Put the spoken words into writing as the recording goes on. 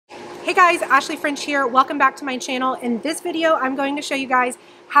Hey guys, Ashley French here. Welcome back to my channel. In this video, I'm going to show you guys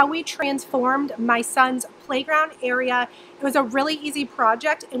how we transformed my son's playground area. It was a really easy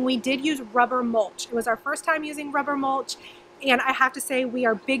project and we did use rubber mulch. It was our first time using rubber mulch and I have to say we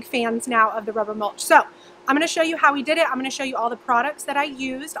are big fans now of the rubber mulch. So I'm going to show you how we did it. I'm going to show you all the products that I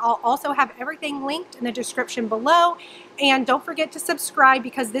used. I'll also have everything linked in the description below. And don't forget to subscribe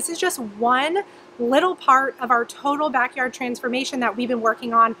because this is just one little part of our total backyard transformation that we've been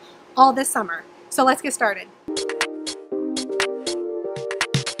working on all this summer. So let's get started.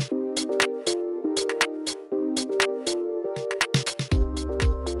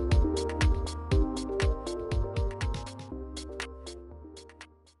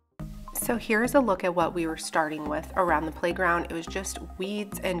 So here's a look at what we were starting with around the playground. It was just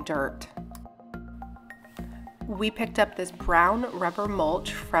weeds and dirt. We picked up this brown rubber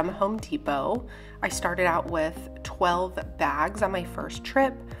mulch from Home Depot. I started out with 12 bags on my first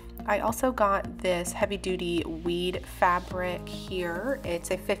trip. I also got this heavy duty weed fabric here. It's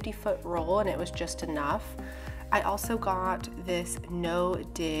a 50-foot roll and it was just enough. I also got this no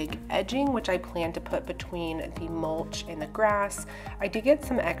dig edging, which I plan to put between the mulch and the grass. I did get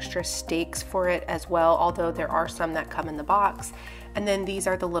some extra stakes for it as well, although there are some that come in the box. And then these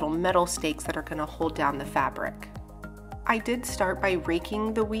are the little metal stakes that are gonna hold down the fabric. I did start by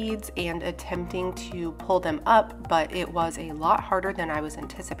raking the weeds and attempting to pull them up, but it was a lot harder than I was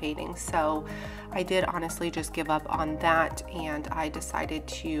anticipating. So I did honestly just give up on that and I decided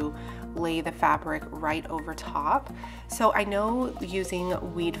to lay the fabric right over top. So I know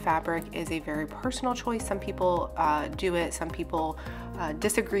using weed fabric is a very personal choice. Some people do it, some people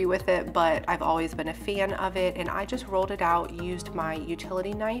disagree with it, but I've always been a fan of it. And I just rolled it out, used my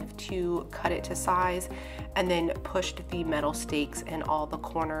utility knife to cut it to size, and then pushed the metal stakes in all the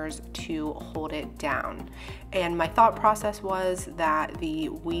corners to hold it down. And my thought process was that the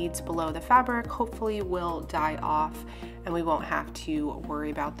weeds below the fabric hopefully will die off and we won't have to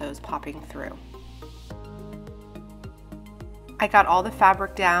worry about those popping through. I got all the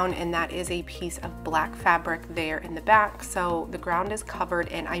fabric down and that is a piece of black fabric there in the back. So the ground is covered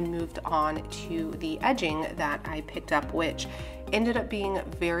and I moved on to the edging that I picked up, which ended up being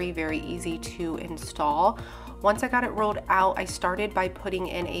very, very easy to install. Once I got it rolled out, I started by putting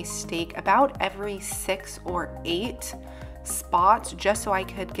in a stake about every 6 or 8 spots just so I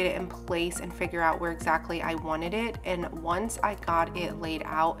could get it in place and figure out where exactly I wanted it. And once I got it laid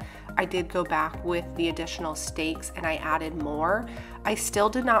out, I did go back with the additional stakes and I added more. I still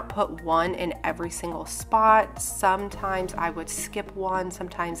did not put one in every single spot. Sometimes I would skip one,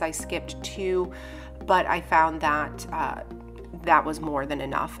 sometimes I skipped 2, but I found that that was more than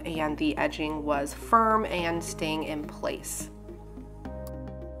enough and the edging was firm and staying in place.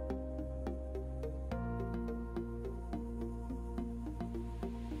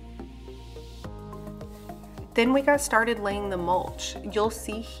 Then we got started laying the mulch. You'll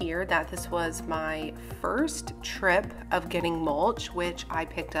see here that this was my first trip of getting mulch, which I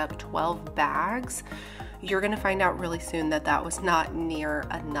picked up 12 bags. You're gonna find out really soon that that was not near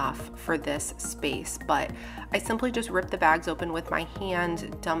enough for this space, but I simply just ripped the bags open with my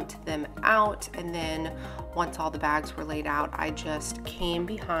hand, dumped them out, and then once all the bags were laid out, I just came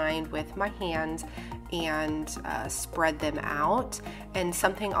behind with my hands and spread them out. And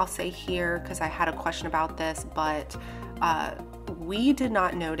something I'll say here, because I had a question about this, but we did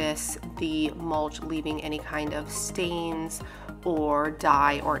not notice the mulch leaving any kind of stains or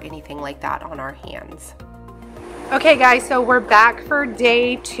dye or anything like that on our hands. Okay guys, so we're back for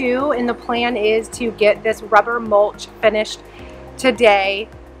day 2 and the plan is to get this rubber mulch finished today.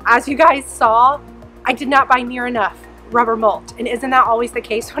 As you guys saw, I did not buy near enough rubber mulch, and isn't that always the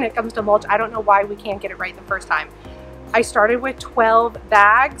case when it comes to mulch? I don't know why we can't get it right the first time. I started with 12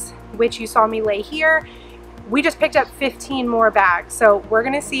 bags, which you saw me lay here. We just picked up 15 more bags, so we're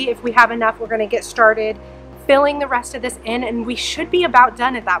gonna see if we have enough. We're gonna get started filling the rest of this in and we should be about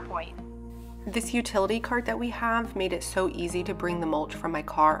done at that point. This utility cart that we have made it so easy to bring the mulch from my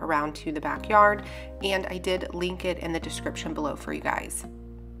car around to the backyard, and I did link it in the description below for you guys.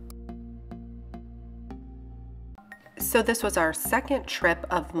 So this was our second trip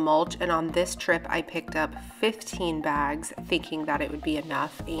of mulch, and on this trip I picked up 15 bags thinking that it would be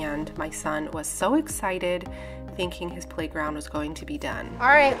enough, and my son was so excited thinking his playground was going to be done. All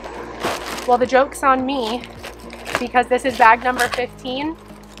right, well the joke's on me because this is bag number 15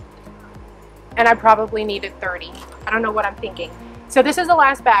 and I probably needed 30. I don't know what I'm thinking. So this is the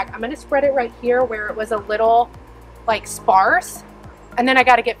last bag. I'm gonna spread it right here where it was a little like sparse, and then I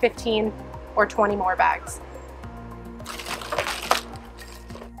gotta get 15 or 20 more bags.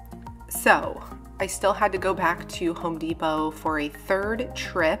 So I still had to go back to Home Depot for a third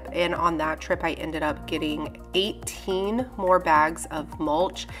trip, and on that trip I ended up getting 18 more bags of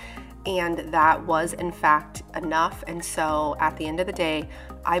mulch, and that was in fact enough. And so at the end of the day,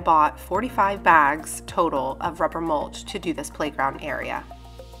 I bought 45 bags total of rubber mulch to do this playground area.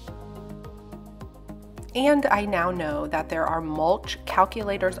 And I now know that there are mulch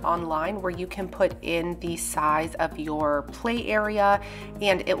calculators online where you can put in the size of your play area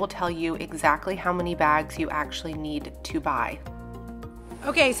and it will tell you exactly how many bags you actually need to buy.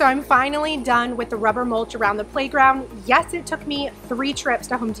 Okay, so I'm finally done with the rubber mulch around the playground. Yes, it took me 3 trips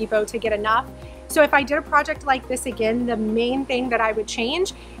to Home Depot to get enough. So if I did a project like this again, the main thing that I would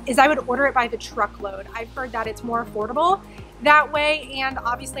change is I would order it by the truckload. I've heard that it's more affordable that way, and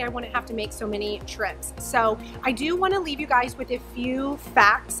obviously I wouldn't have to make so many trips. So I do want to leave you guys with a few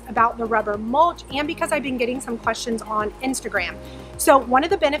facts about the rubber mulch, and because I've been getting some questions on Instagram. So one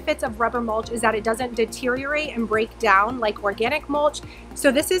of the benefits of rubber mulch is that it doesn't deteriorate and break down like organic mulch.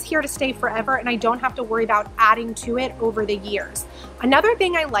 So this is here to stay forever, and I don't have to worry about adding to it over the years. Another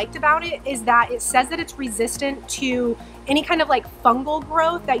thing I liked about it is that it says that it's resistant to any kind of like fungal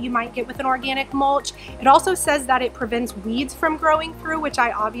growth that you might get with an organic mulch. It also says that it prevents weeds from growing through, which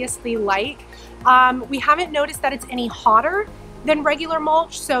I obviously like. We haven't noticed that it's any hotter than regular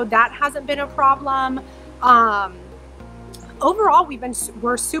mulch, so that hasn't been a problem. Overall,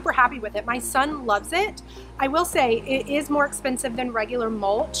 we're super happy with it. My son loves it. I will say it is more expensive than regular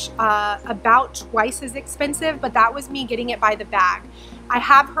mulch, about twice as expensive, but that was me getting it by the bag. I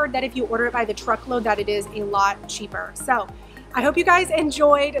have heard that if you order it by the truckload that it is a lot cheaper. So I hope you guys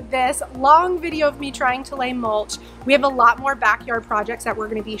enjoyed this long video of me trying to lay mulch. We have a lot more backyard projects that we're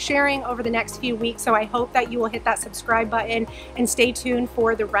going to be sharing over the next few weeks, so I hope that you will hit that subscribe button and stay tuned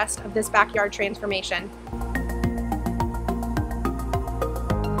for the rest of this backyard transformation.